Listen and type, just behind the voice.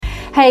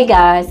Hey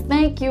guys,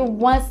 thank you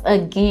once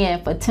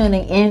again for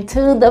tuning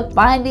into the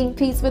Finding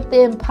Peace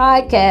Within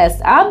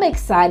podcast. I'm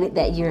excited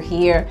that you're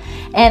here,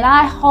 and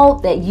I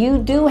hope that you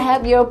do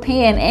have your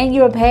pen and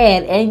your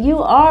pad and you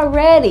are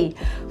ready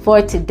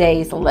for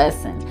today's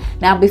lesson.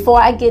 Now, before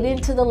I get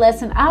into the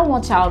lesson, I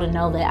want y'all to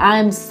know that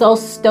I'm so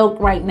stoked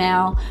right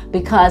now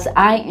because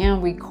I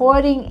am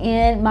recording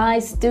in my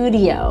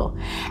studio.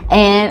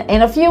 And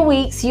in a few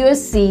weeks, you'll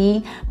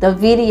see the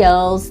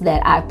videos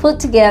that I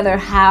put together,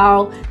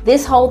 how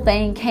this whole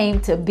thing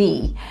came to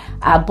be.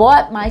 I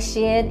bought my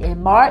shed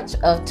in March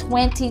of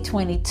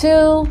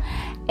 2022,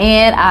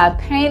 and I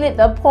painted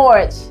the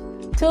porch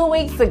 2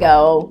 weeks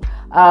ago.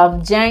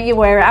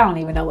 January, I don't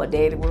even know what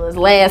date it was,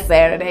 last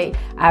Saturday.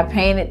 I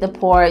painted the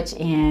porch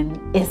and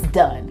it's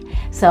done.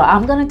 So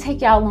I'm going to take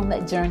y'all on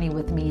that journey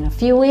with me in a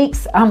few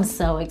weeks. I'm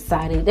so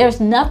excited. There's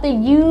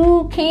nothing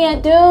you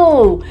can't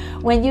do.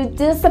 When you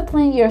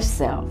discipline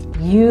yourself,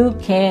 you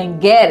can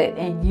get it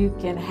and you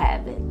can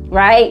have it.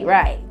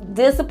 Right.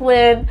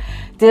 Discipline.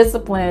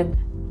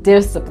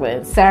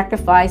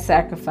 Sacrifice.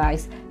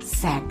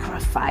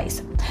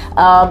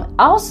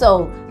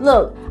 Also,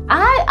 look,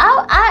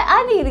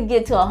 I need to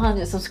get to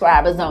 100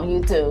 subscribers on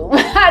YouTube.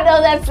 I know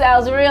that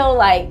sounds real,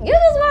 like, you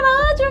just want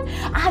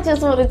 100? I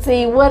just want to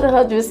see what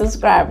 100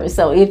 subscribers.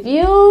 So if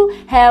you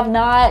have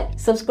not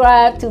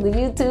subscribed to the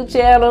YouTube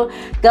channel,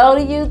 go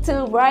to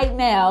YouTube right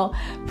now,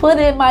 put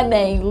in my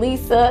name,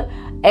 Lisa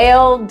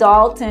L.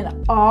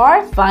 Dalton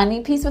R,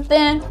 Finding Peace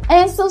Within,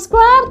 and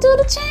subscribe to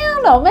the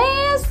channel,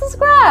 man.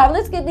 Subscribe.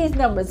 Let's get these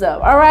numbers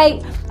up. All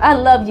right. I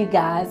love you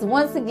guys.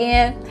 Once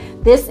again,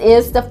 this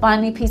is the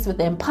Finding Peace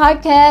Within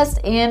podcast,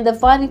 and the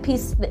Finding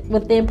Peace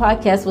Within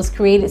podcast was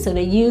created so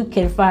that you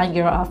can find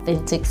your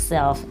authentic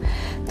self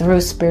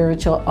through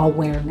spiritual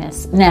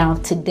awareness. Now,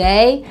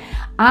 today,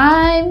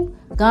 I'm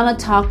going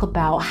to talk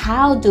about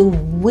how do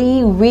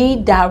we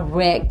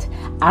redirect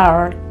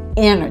our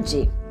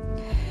energy.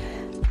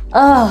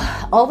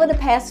 Over the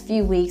past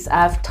few weeks,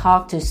 I've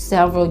talked to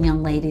several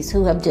young ladies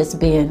who have just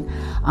been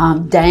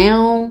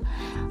down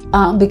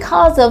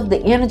because of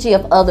the energy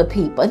of other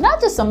people.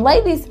 Not just some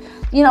ladies,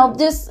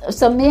 just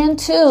some men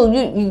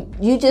too.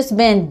 You just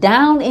been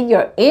down in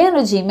your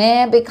energy,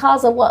 man,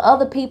 because of what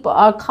other people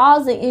are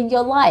causing in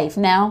your life.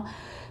 Now,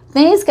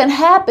 things can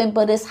happen,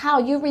 but it's how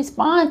you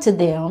respond to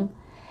them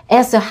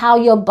as to how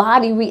your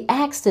body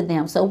reacts to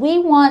them. So we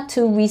want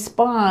to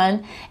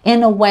respond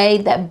in a way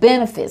that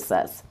benefits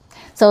us.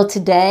 So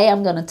today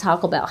I'm going to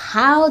talk about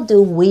how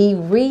do we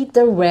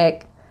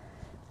redirect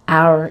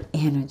our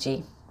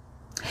energy.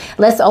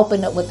 Let's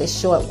open up with a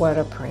short word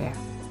of prayer.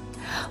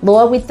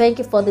 Lord, we thank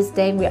you for this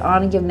day. We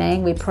honor your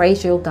name. We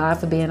praise you, God,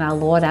 for being our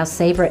Lord, our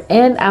Savior,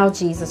 and our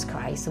Jesus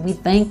Christ. We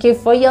thank you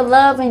for your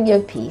love and your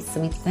peace.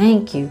 We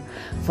thank you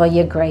for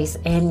your grace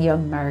and your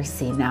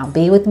mercy. Now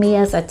be with me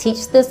as I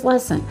teach this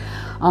lesson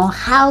on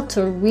how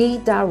to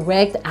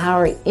redirect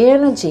our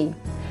energy,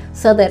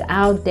 so that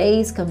our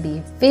days can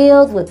be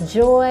filled with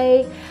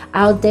joy,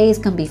 our days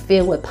can be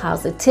filled with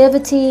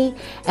positivity,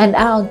 and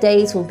our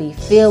days will be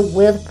filled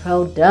with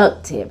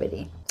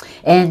productivity.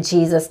 In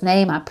Jesus'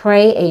 name I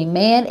pray,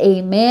 amen,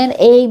 amen,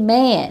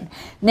 amen.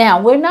 Now,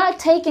 we're not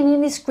taking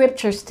any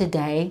scriptures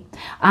today.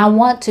 I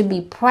want to be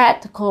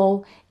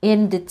practical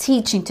in the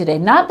teaching today.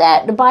 Not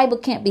that the Bible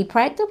can't be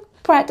practical,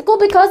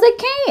 because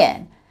it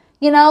can.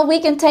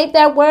 We can take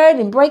that word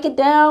and break it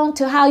down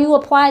to how you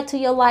apply it to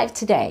your life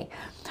today.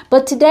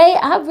 But today,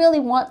 I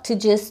really want to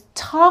just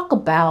talk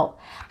about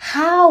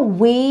how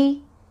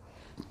we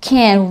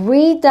can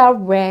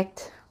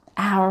redirect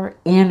our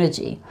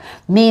energy.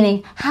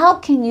 Meaning, how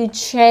can you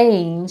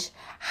change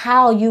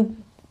how you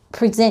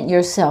present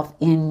yourself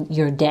in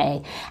your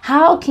day?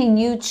 How can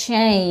you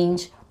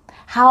change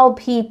how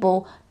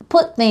people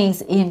put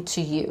things into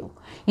you?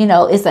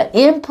 It's an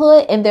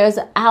input and there's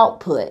an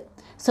output.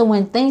 So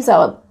when things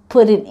are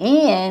put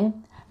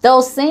in,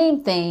 those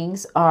same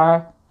things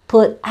are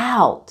put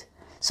out.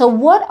 So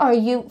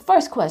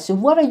first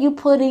question, what are you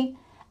putting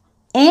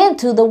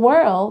into the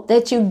world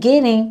that you're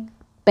getting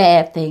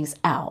bad things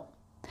out?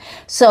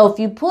 So if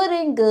you put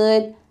in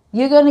good,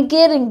 you're going to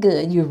get in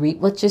good. You reap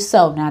what you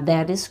sow. Now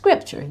that is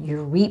scripture.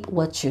 You reap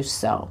what you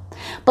sow.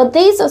 But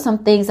these are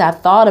some things I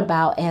thought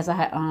about as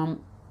I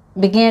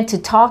began to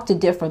talk to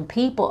different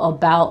people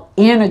about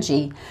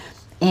energy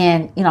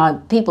and,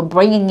 people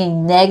bringing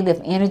in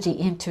negative energy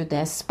into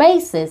their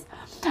spaces.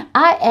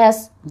 I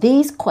asked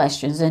these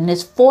questions, and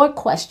there's 4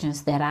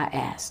 questions that I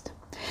asked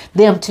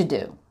them to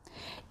do.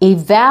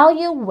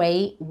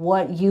 Evaluate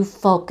what you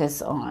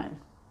focus on.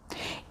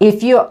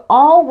 If you're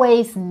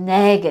always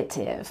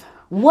negative,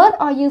 what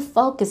are you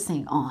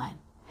focusing on?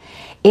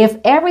 If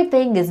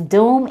everything is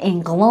doom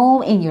and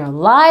gloom in your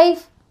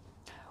life,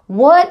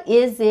 what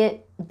is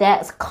it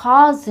that's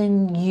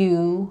causing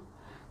you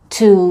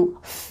to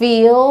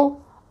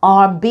feel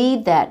or be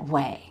that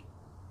way?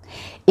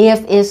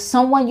 If it's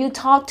someone you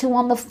talk to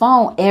on the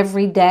phone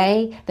every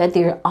day that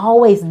they're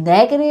always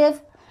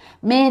negative,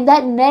 man,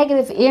 that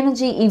negative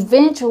energy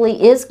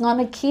eventually is going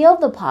to kill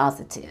the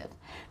positive.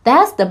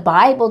 That's the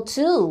Bible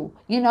too.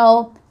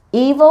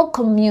 Evil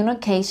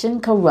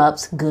communication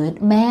corrupts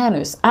good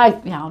manners. I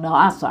don't know.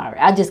 I'm sorry.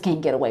 I just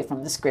can't get away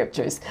from the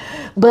scriptures.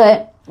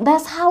 But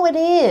that's how it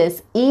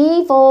is.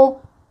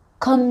 Evil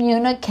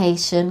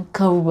communication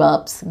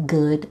corrupts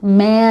good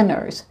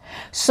manners.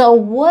 So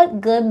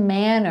what good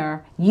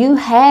manner you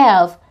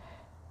have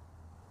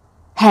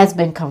has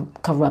been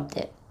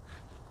corrupted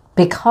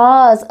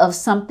because of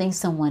something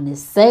someone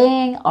is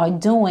saying or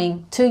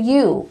doing to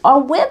you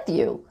or with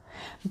you.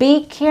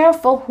 Be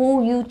careful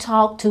who you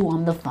talk to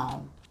on the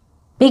phone.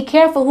 Be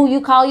careful who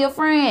you call your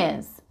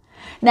friends.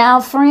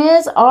 Now,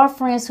 friends are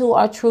friends who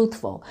are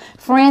truthful.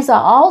 Friends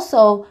are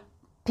also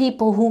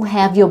people who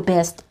have your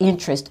best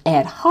interest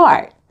at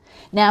heart.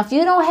 Now, if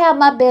you don't have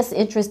my best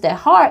interest at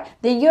heart,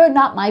 then you're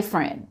not my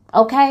friend,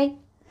 okay?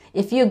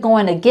 If you're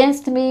going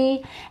against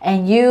me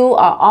and you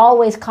are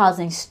always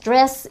causing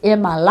stress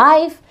in my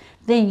life,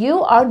 then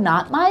you are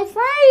not my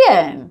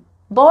friend.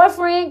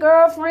 Boyfriend,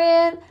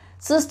 girlfriend,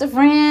 sister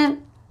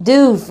friend,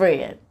 dude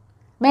friend.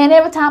 Man,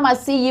 every time I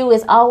see you,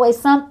 it's always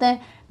something.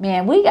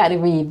 Man, we got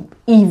to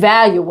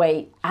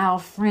evaluate our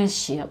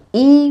friendship.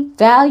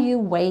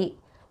 Evaluate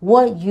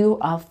what you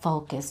are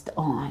focused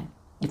on.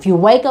 If you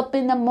wake up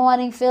in the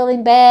morning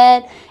feeling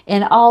bad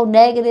and all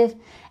negative,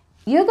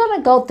 you're going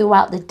to go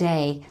throughout the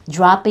day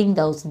dropping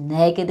those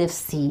negative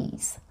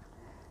seeds.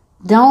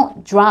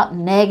 Don't drop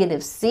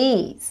negative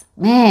seeds.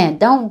 Man,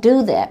 don't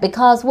do that,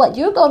 because what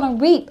you're going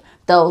to reap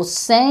those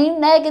same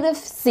negative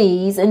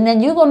seeds, and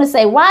then you're going to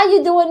say, why are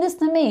you doing this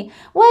to me?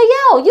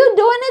 Well, you're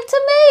doing it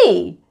to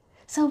me.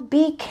 So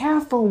be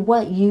careful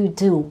what you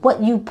do,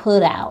 what you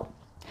put out.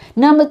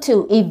 Number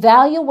 2,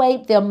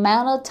 evaluate the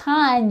amount of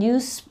time you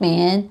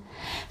spend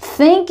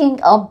thinking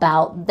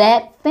about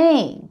that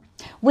thing.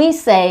 We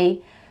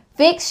say,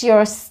 fix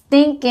your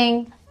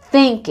stinking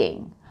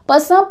thinking. But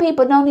some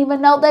people don't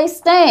even know they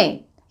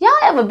stink. Y'all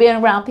ever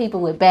been around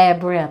people with bad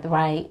breath,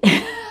 right?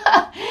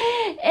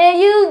 And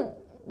you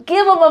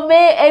give them a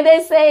mint and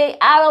they say,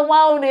 I don't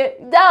want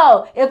it.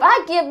 No, if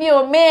I give you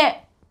a mint,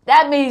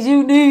 that means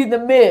you need the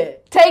mint.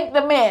 Take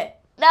the mint.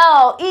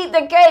 No, eat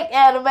the cake,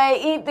 Anime.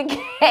 Eat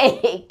the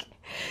cake.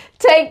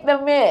 Take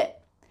the mint.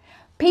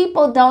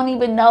 People don't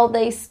even know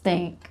they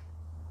stink.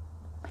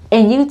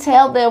 And you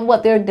tell them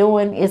what they're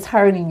doing is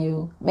hurting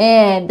you.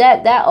 Man,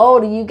 that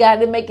older you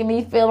got it making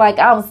me feel like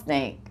I'm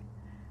stink.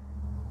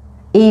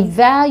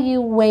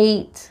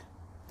 Evaluate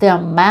the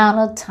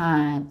amount of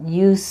time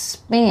you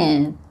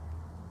spend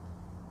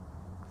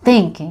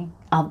thinking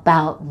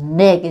about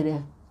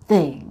negative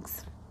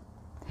things.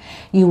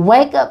 You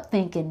wake up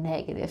thinking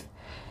negative.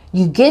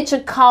 You get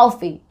your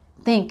coffee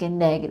thinking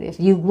negative.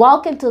 You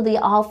walk into the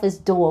office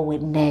door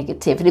with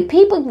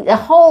negativity. The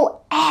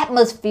whole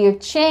atmosphere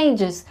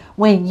changes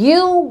when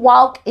you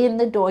walk in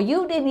the door.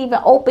 You didn't even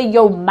open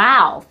your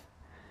mouth,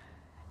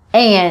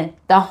 and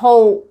the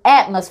whole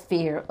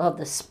atmosphere of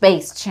the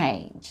space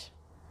change.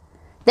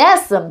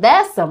 That's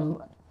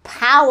some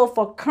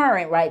powerful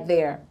current right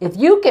there. If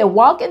you can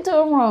walk into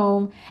a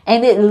room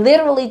and it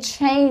literally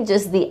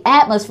changes the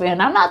atmosphere,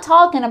 and I'm not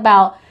talking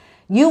about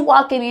you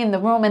walking in the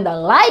room and the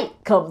light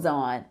comes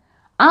on.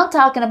 I'm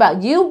talking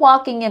about you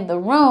walking in the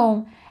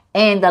room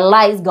and the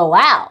lights go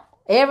out.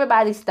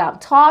 Everybody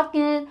stop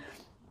talking.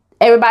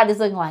 Everybody's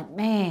looking like,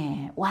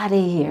 man, why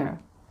they here?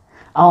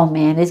 Oh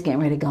man, it's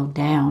getting ready to go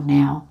down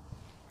now.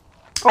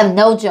 And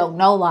no joke,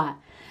 no lie.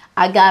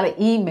 I got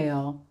an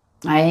email.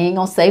 I ain't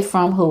gonna say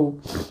from who,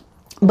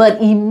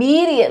 but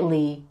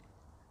immediately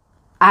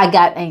I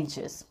got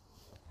anxious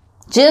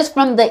just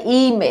from the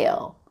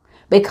email.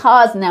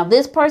 Because now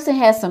this person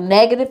has some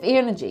negative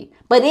energy,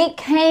 but it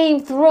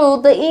came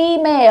through the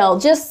email,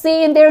 just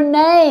seeing their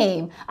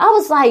name. I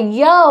was like,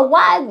 yo,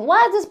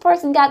 why this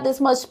person got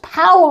this much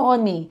power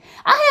on me?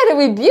 I had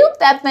to rebuke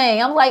that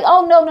thing. I'm like,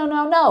 oh,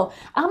 no.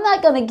 I'm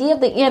not going to give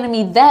the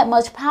enemy that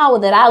much power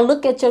that I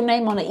look at your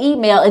name on the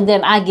email and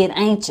then I get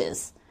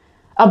anxious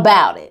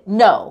about it.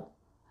 No,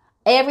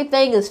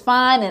 everything is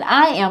fine. And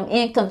I am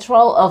in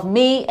control of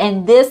me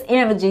and this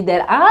energy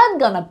that I'm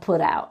going to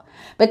put out.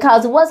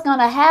 Because what's going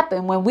to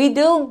happen when we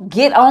do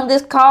get on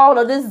this call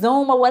or this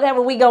Zoom or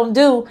whatever we going to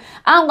do,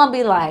 I'm going to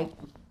be like,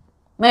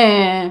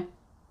 man,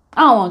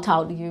 I don't want to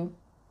talk to you.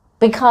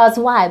 Because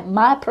why?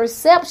 My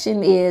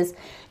perception is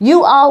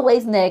you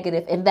always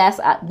negative, and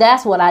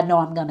that's what I know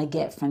I'm going to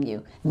get from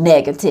you,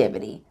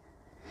 negativity.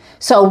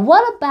 So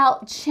what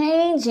about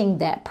changing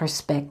that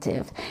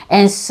perspective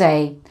and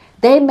say,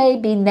 they may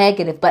be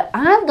negative, but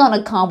I'm going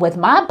to come with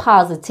my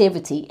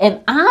positivity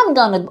and I'm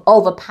going to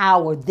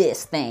overpower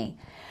this thing.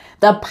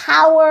 The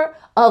power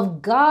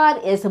of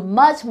God is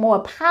much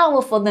more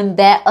powerful than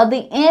that of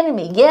the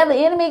enemy. Yeah, the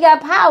enemy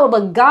got power,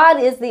 but God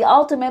is the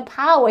ultimate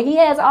power. He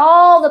has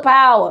all the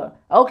power,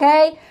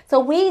 okay? So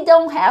we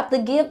don't have to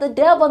give the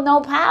devil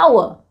no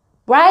power,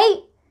 right?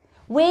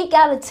 We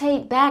got to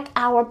take back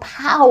our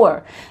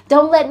power.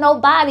 Don't let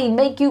nobody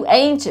make you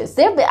anxious.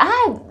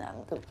 I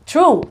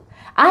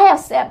have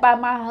sat by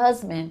my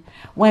husband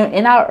when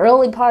in our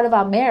early part of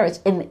our marriage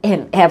and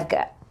have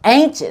got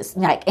anxious,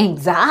 like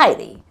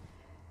anxiety.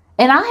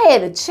 And I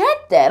had to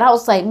check that. I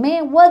was like,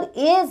 man, what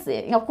is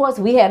it? And of course,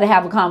 we had to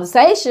have a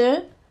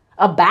conversation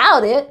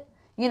about it.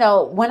 You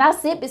know, when I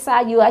sit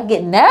beside you, I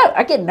get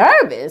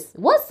nervous.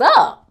 What's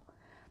up?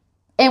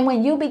 And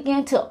when you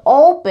begin to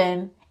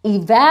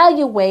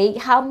evaluate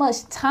how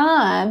much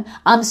time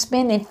I'm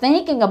spending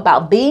thinking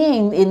about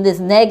being in this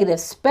negative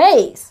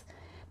space,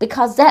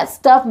 because that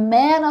stuff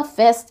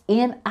manifests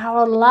in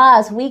our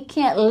lives. We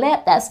can't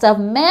let that stuff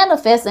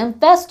manifest and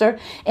fester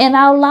in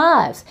our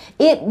lives.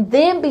 It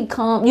then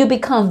you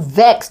become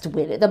vexed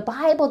with it. The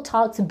Bible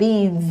talks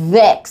being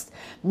vexed,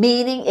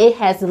 meaning it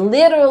has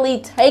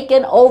literally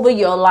taken over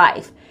your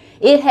life.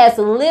 It has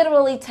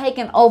literally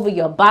taken over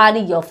your body,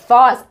 your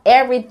thoughts,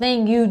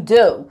 everything you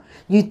do.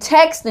 You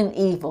texting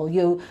evil,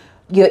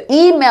 you're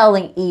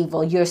emailing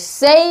evil, you're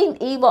saying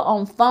evil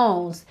on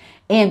phones,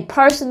 in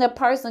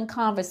person-to-person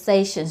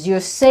conversations. You're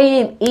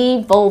saying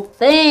evil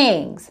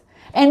things.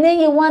 And then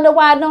you wonder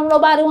why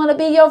nobody want to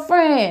be your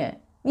friend.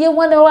 You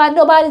wonder why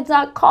nobody's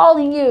not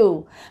calling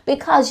you.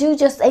 Because you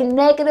just a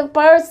negative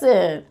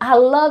person. I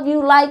love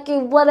you, like you,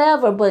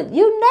 whatever, but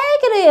you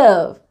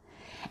negative.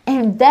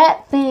 And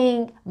that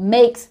thing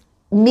makes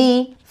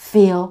me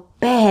feel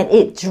bad.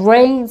 It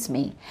drains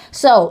me.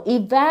 So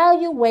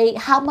evaluate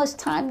how much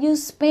time you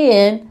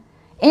spend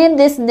in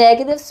this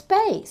negative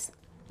space.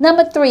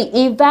 Number 3,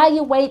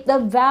 evaluate the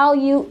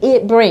value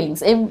it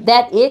brings. And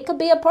that it could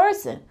be a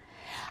person.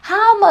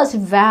 How much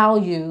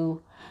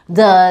value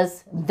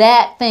does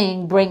that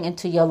thing bring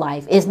into your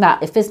life?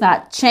 If it's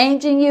not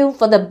changing you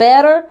for the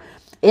better,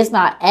 it's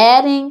not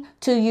adding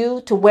to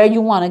you to where you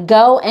want to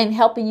go and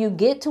helping you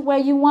get to where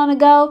you want to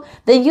go,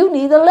 then you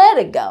need to let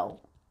it go.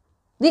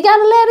 You got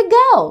to let it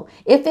go.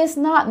 If it's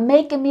not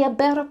making me a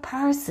better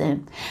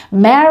person.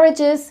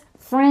 Marriages,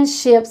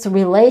 friendships,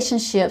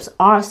 relationships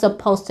are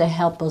supposed to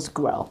help us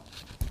grow,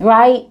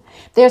 right?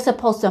 They're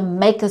supposed to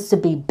make us to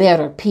be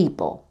better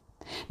people.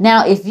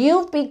 Now, if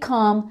you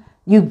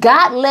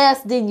got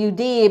less than you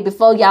did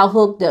before y'all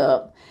hooked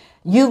up,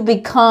 you've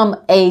become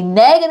a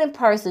negative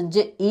person,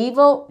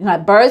 evil,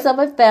 like birds of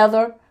a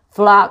feather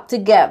flock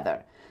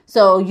together.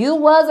 So you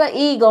was an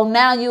eagle,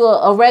 now you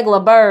a regular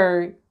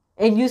bird,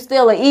 and you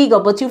still an eagle,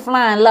 but you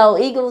flying low.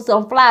 Eagles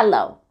don't fly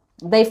low.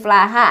 They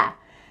fly high.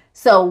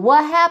 So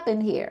what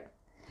happened here?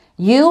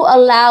 You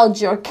allowed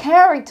your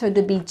character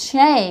to be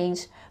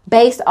changed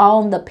based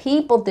on the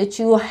people that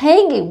you were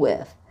hanging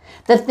with.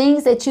 The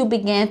things that you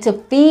began to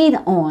feed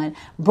on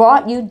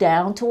brought you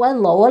down to a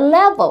lower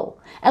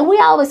level. And we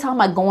always talk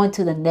about going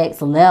to the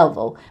next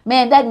level.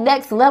 Man, that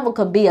next level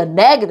could be a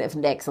negative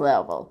next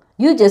level.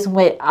 You just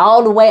went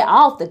all the way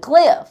off the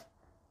cliff.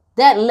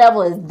 That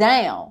level is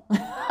down.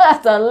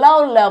 That's a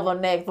low level,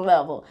 next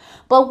level.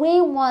 But we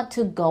want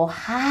to go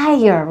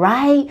higher,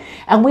 right?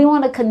 And we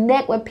want to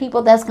connect with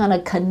people that's going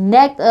to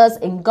connect us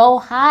and go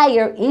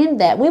higher in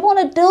that. We want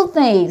to do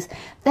things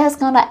that's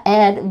going to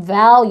add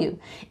value.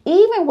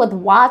 Even with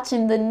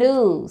watching the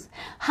news,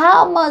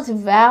 how much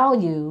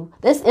value,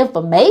 this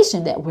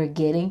information that we're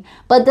getting,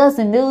 but does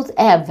the news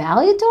add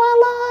value to our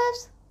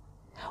lives?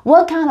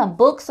 What kind of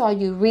books are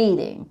you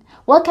reading?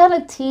 What kind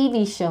of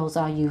TV shows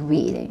are you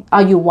reading?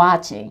 Are you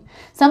watching?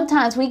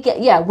 Sometimes we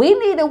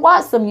need to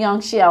watch some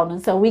Young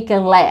Sheldon so we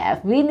can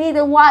laugh. We need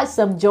to watch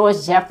some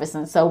George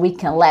Jefferson so we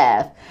can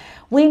laugh.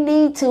 We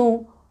need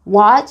to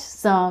watch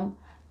some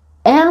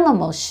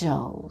animal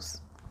shows.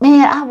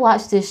 Man, I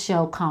watched this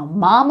show called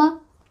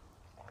Mama.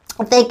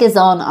 I think it's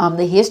on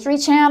the History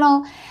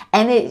Channel.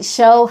 And it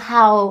showed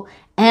how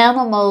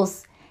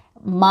animals,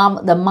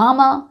 the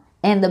mama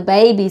and the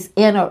babies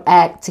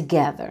interact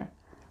together.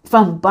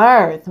 From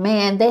birth,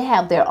 man, they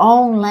have their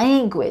own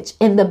language.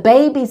 And the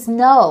babies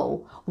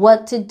know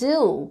what to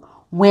do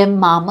when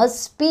mama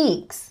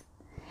speaks.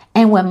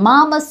 And when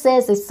mama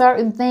says a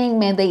certain thing,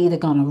 man, they either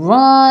going to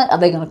run, or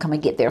they're going to come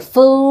and get their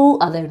food,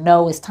 or they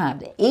know it's time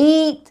to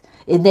eat.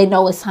 If they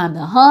know it's time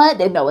to hunt,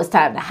 they know it's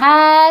time to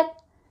hide.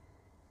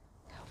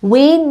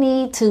 We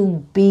need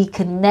to be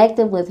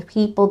connected with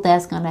people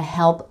that's going to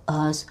help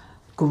us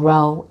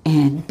grow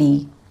and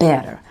be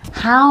better.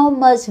 How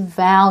much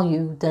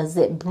value does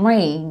it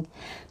bring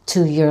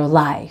to your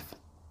life?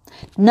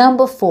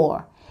 Number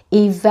 4,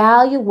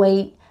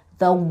 evaluate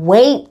the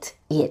weight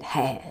it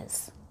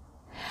has.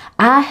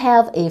 I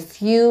have a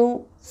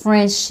few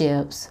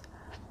friendships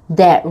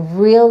that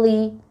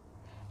really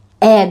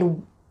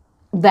add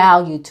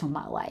value to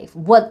my life.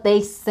 What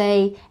they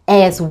say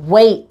as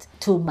weight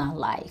to my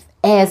life,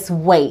 as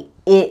weight.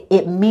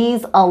 It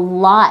means a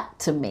lot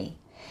to me.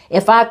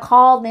 If I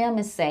call them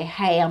and say,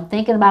 hey, I'm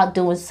thinking about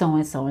doing so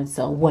and so and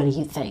so, what do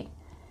you think?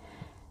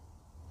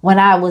 When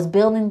I was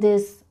building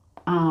this,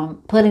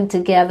 putting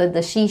together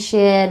the she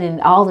shed and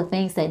all the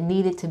things that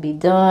needed to be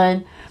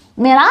done,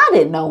 man, I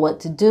didn't know what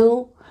to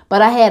do,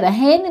 but I had a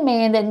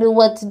handyman that knew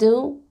what to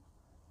do.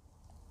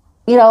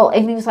 You know,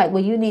 and he was like,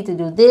 well, you need to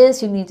do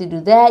this, you need to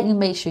do that, you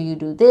make sure you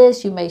do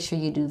this, you make sure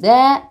you do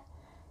that.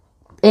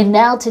 And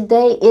now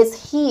today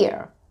it's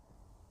here.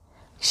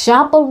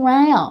 Shop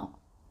around.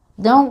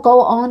 Don't go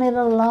on it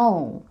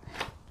alone.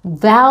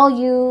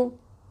 Value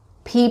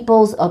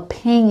people's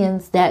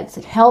opinions that's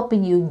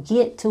helping you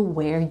get to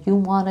where you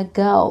want to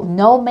go.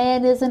 No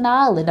man is an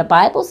island. The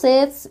Bible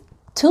says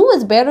 2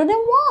 is better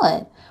than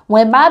 1.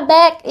 When my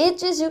back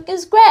itches, you can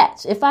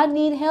scratch. If I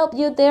need help,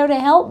 you're there to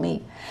help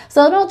me.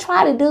 So don't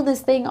try to do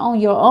this thing on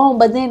your own,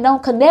 but then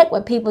don't connect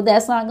with people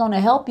that's not going to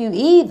help you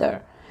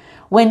either.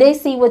 When they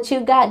see what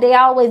you got, they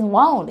always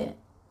want it.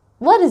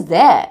 What is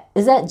that?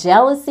 Is that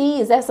jealousy?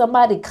 Is that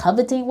somebody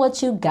coveting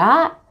what you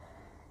got?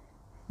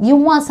 You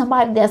want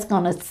somebody that's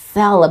going to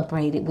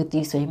celebrate it with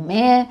you. Say,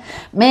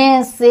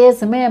 man,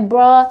 sis, man,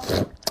 bro,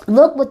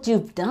 look what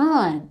you've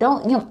done.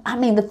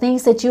 The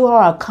things that you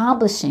are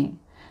accomplishing.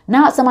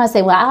 Not somebody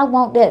say, well, I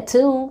want that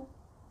too.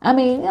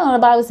 The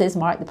Bible says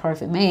mark the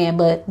perfect man,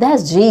 but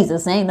that's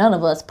Jesus. Ain't none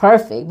of us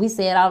perfect. We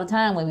say it all the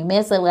time when we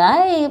mess up. Well,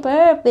 I ain't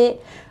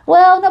perfect.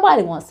 Well,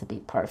 nobody wants to be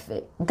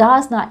perfect.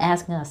 God's not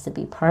asking us to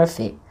be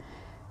perfect.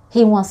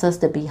 He wants us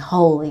to be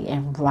holy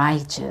and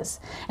righteous.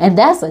 And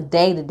that's a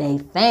day-to-day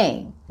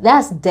thing.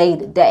 That's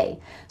day-to-day.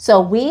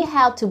 So we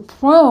have to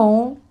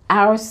prune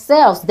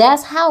ourselves.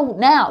 That's how.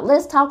 Now,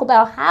 let's talk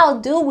about how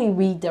do we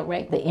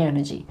redirect the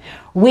energy.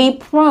 We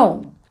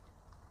prune.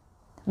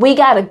 We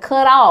got to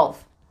cut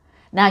off.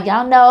 Now,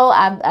 y'all know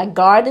I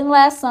gardened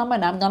last summer,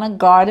 and I'm going to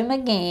garden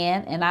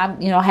again. And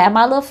I, have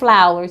my little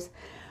flowers.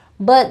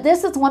 But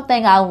this is one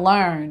thing I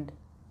learned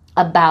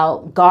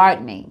about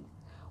gardening.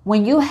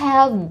 When you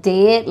have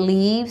dead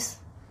leaves,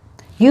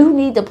 you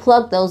need to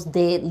pluck those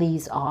dead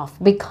leaves off,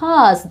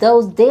 because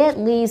those dead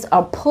leaves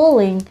are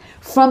pulling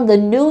from the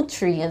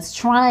nutrients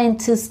trying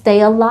to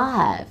stay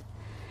alive.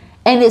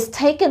 And it's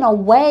taken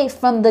away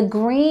from the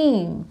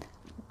green,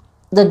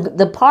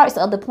 the parts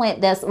of the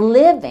plant that's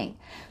living.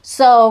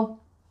 So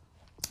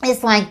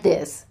it's like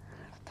this.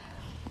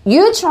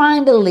 You're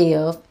trying to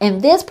live,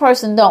 and this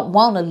person don't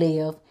want to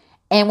live.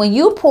 And when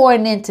you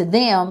pouring into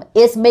them,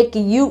 it's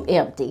making you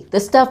empty. The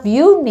stuff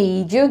you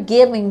need, you're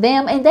giving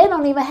them, and they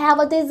don't even have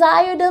a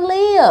desire to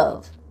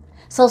live.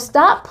 So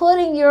stop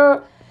putting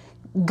your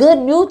good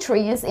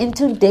nutrients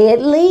into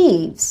dead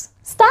leaves.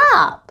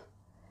 Stop.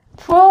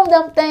 Prune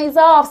them things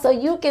off so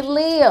you can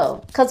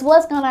live. Because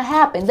what's going to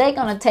happen? They're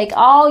going to take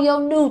all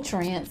your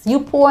nutrients. You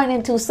pouring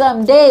into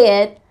something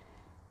dead,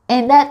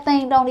 and that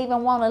thing don't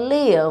even want to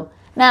live.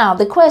 Now,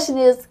 the question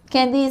is,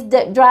 can these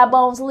dry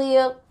bones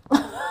live?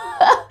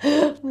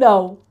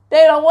 No,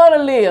 they don't want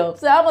to live.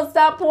 So I'm going to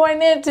stop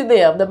pouring into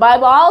them. The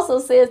Bible also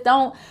says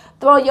don't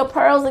throw your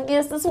pearls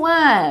against the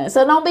swine.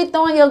 So don't be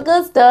throwing your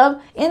good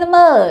stuff in the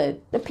mud.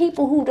 The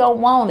people who don't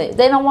want it,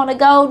 they don't want to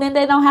go, then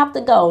they don't have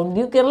to go.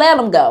 You can let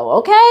them go,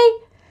 okay?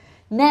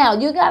 Now,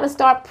 you got to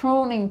start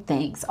pruning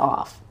things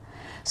off.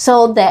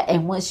 So that,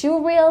 and once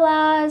you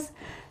realize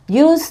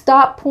you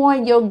stop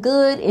pouring your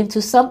good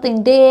into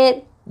something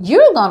dead,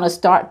 you're going to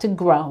start to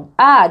grow.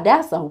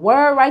 That's a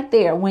word right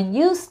there. When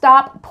you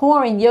stop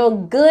pouring your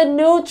good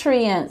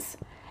nutrients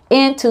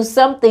into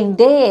something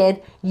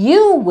dead,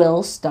 you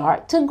will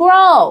start to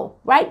grow.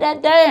 Write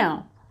that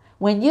down.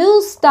 When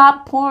you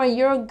stop pouring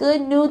your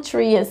good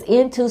nutrients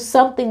into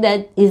something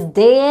that is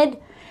dead,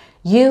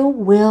 you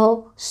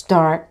will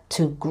start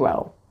to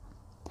grow.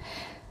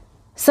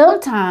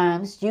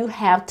 Sometimes you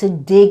have to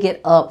dig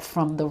it up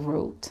from the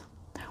root.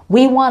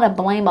 We want to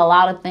blame a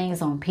lot of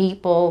things on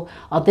people,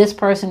 or this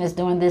person is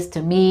doing this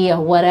to me, or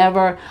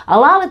whatever. A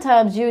lot of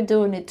times you're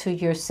doing it to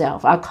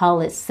yourself. I call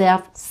it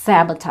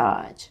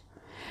self-sabotage,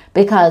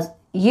 because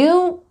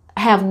you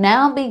have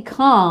now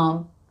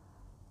become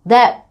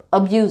that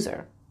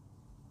abuser.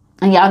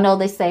 And y'all know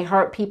they say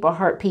hurt people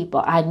hurt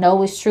people. I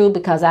know it's true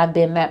because I've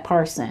been that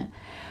person.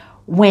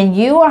 When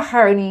you are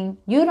hurting,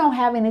 you don't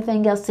have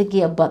anything else to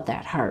give but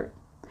that hurt.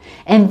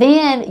 And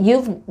then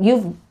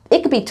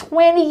it could be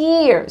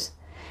 20 years.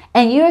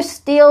 And you're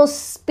still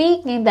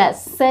speaking that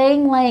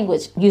same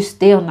language. You're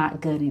still not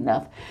good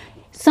enough.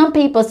 Some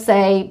people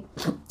say,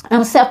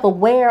 I'm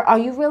self-aware. Are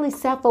you really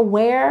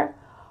self-aware?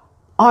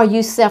 Are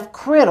you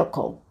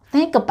self-critical?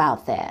 Think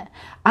about that.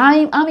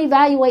 I'm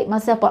evaluating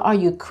myself, but are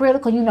you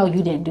critical? You know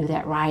you didn't do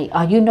that right.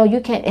 Or you know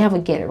you can't ever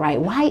get it right.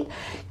 Why?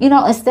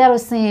 Instead of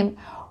saying,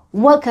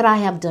 what could I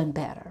have done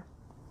better?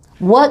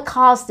 What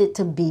caused it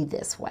to be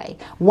this way?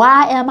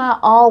 Why am I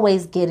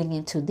always getting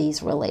into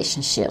these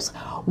relationships?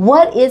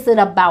 What is it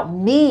about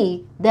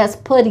me that's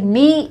putting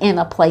me in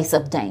a place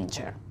of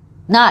danger?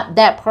 Not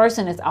that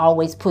person is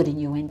always putting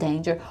you in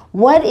danger.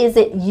 What is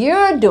it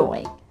you're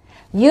doing?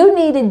 You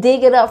need to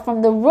dig it up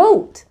from the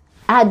root.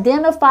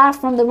 Identify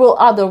from the root.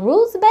 Are the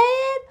roots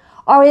bad,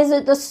 or is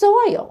it the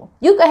soil?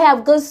 You could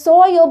have good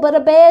soil but a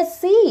bad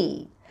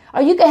seed.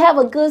 Or you could have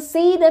a good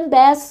seed and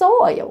bad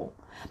soil.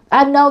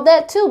 I know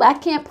that too. I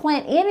can't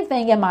plant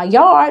anything in my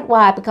yard.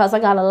 Why? Because I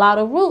got a lot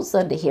of roots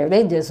under here.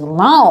 They just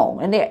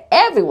long and they're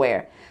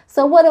everywhere.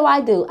 So what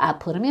do? I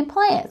put them in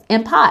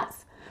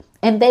pots,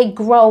 and they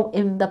grow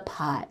in the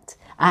pot.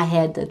 I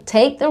had to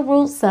take the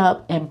roots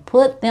up and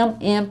put them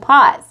in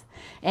pots.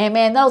 And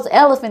man, those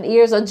elephant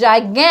ears are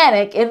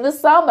gigantic in the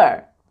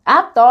summer.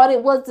 I thought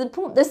it was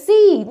the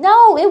seed.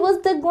 No, it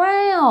was the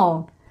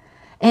ground.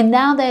 And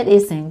now that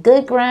it's in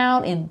good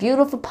ground, in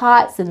beautiful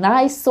pots and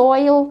nice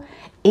soil,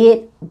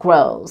 it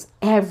grows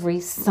every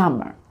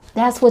summer.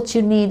 That's what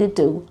you need to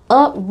do.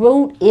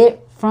 Uproot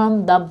it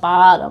from the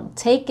bottom.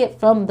 Take it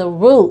from the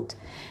root.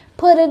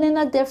 Put it in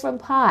a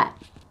different pot.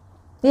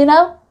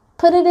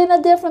 Put it in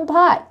a different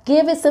pot.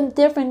 Give it some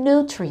different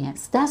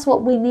nutrients. That's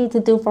what we need to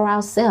do for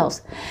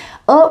ourselves.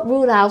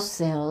 Uproot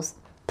ourselves.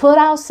 Put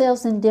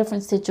ourselves in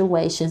different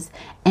situations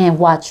and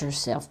watch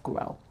yourself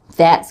grow.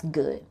 That's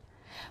good.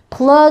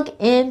 Plug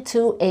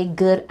into a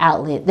good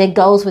outlet that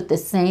goes with the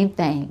same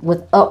thing,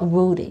 with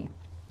uprooting.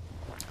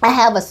 I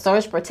have a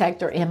surge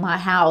protector in my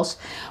house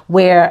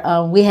where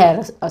we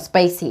had a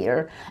space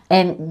heater,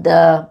 and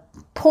the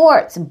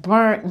ports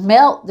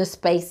melt the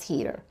space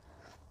heater.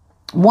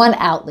 One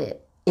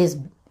outlet is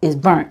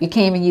burnt. You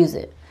can't even use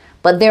it.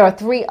 But there are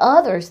 3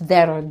 others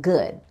that are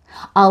good.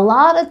 A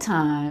lot of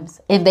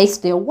times, and they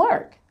still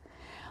work.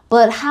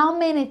 But how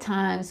many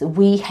times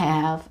we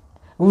have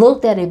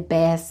looked at a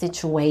bad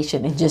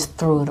situation and just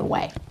threw it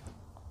away?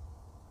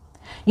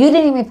 You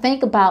didn't even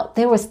think about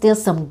there was still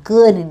some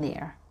good in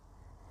there.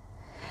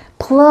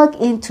 Plug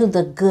into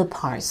the good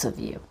parts of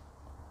you.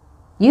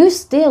 You're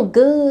still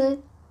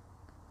good.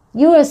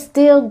 You are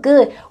still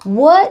good.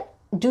 What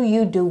do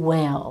you do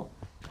well?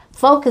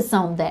 Focus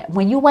on that.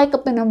 When you wake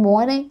up in the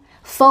morning,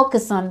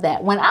 focus on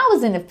that. When I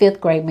was in the 5th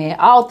grade, man,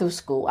 all through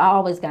school, I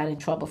always got in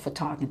trouble for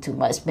talking too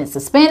much. Been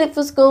suspended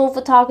for school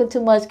for talking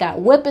too much.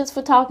 Got whippings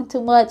for talking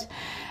too much.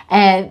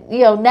 And,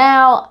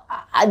 now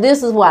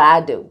this is what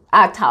I do.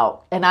 I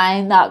talk, and I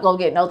ain't not going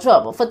to get no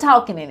trouble for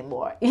talking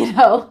anymore,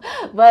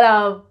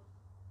 But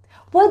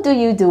what do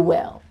you do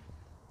well?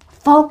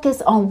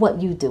 Focus on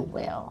what you do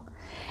well.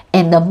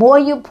 And the more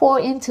you pour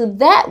into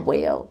that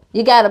well,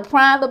 you got to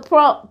prime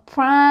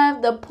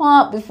the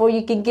pump before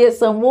you can get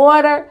some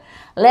water.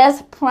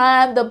 Let's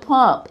prime the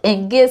pump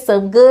and get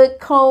some good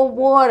cold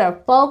water.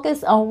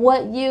 Focus on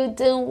what you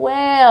do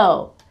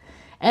well.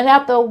 And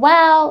after a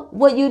while,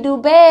 what you do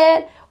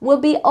bad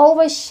will be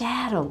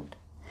overshadowed.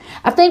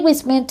 I think we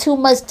spend too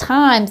much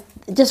time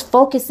just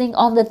focusing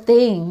on the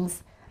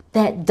things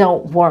that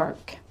don't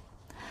work.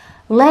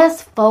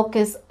 Let's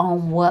focus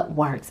on what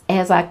works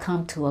as I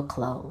come to a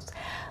close.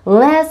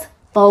 Let's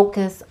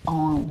focus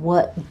on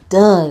what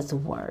does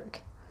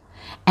work.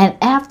 And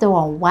after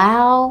a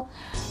while,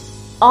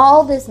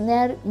 all this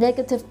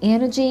negative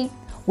energy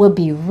will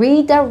be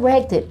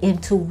redirected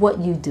into what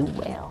you do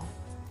well.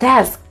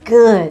 That's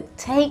good.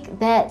 Take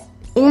that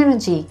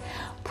energy,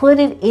 put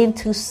it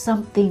into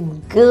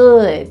something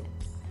good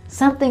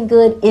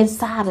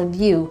inside of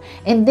you.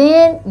 And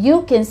then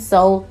you can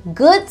sow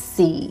good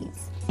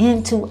seeds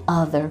into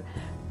other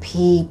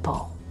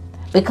people.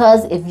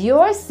 Because if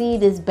your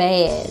seed is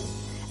bad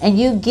and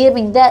you're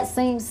giving that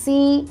same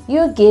seed,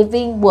 you're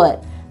giving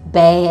what?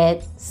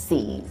 Bad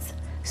seeds.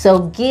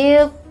 So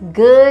give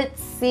good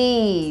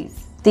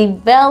seeds.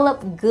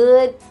 Develop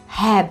good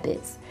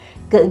habits.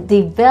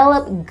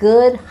 Develop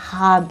good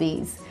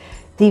hobbies.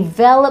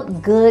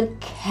 Develop good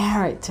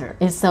character.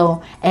 And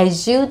so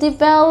as you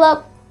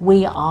develop,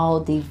 we all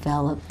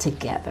develop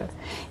together.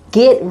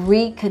 Get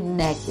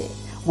reconnected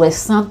with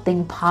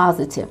something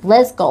positive.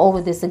 Let's go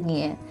over this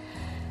again.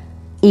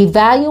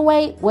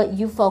 Evaluate what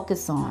you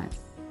focus on.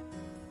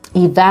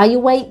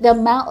 Evaluate the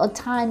amount of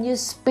time you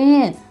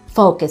spend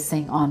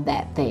focusing on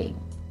that thing.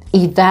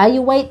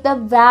 Evaluate the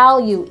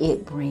value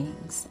it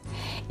brings.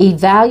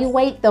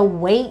 Evaluate the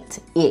weight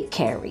it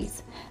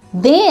carries.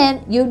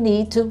 Then you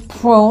need to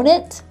prune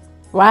it,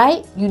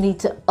 right? You need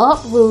to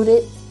uproot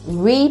it,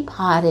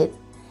 repot it,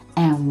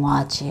 and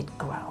watch it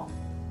grow.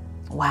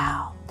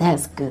 Wow,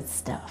 that's good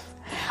stuff.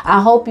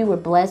 I hope you were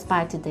blessed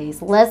by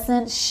today's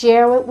lesson.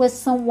 Share it with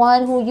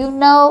someone who you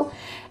know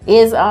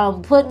is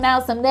putting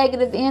out some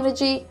negative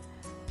energy,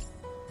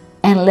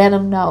 and let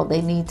them know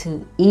they need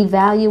to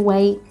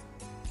evaluate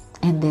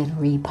and then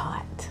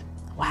repot.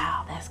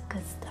 Wow, that's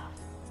good stuff.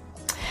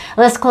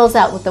 Let's close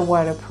out with a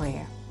word of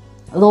prayer.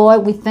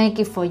 Lord, we thank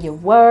you for your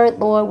word.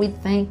 Lord, we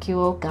thank you,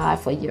 oh God,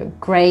 for your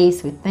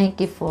grace. We thank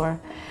you for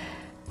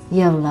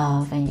your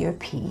love and your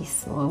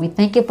peace. Lord, we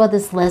thank you for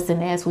this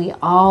lesson as we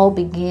all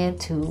begin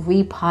to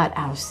repot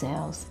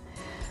ourselves,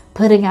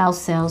 putting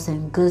ourselves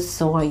in good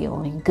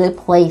soil, in good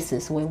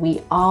places where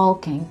we all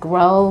can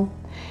grow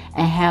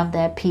and have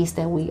that peace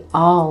that we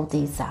all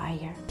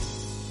desire.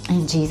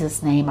 In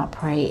Jesus' name I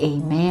pray,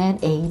 amen,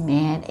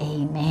 amen,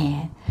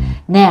 amen.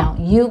 Now,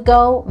 you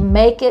go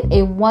make it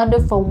a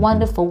wonderful,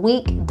 wonderful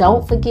week.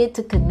 Don't forget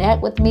to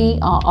connect with me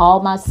on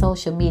all my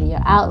social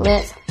media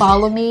outlets.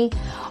 Follow me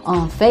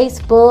on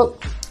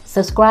Facebook.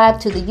 Subscribe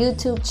to the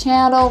YouTube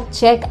channel.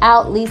 Check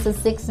out Lisa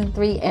 6 and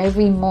 3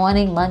 every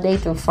morning, Monday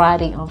through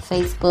Friday on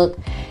Facebook.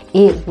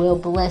 It will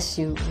bless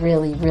you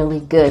really, really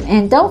good.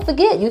 And don't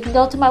forget, you can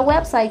go to my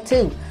website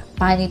too,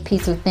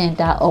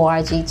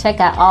 findingpeacewithin.org. Check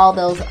out all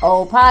those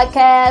old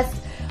podcasts,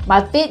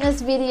 my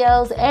fitness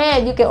videos,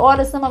 and you can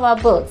order some of my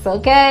books,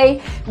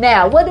 okay?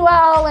 Now, what do I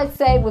always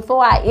say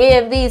before I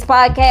end these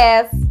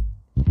podcasts?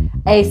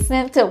 A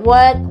centered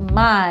what?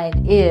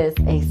 Mind is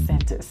a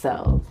centered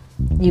soul.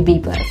 You be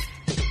blessed.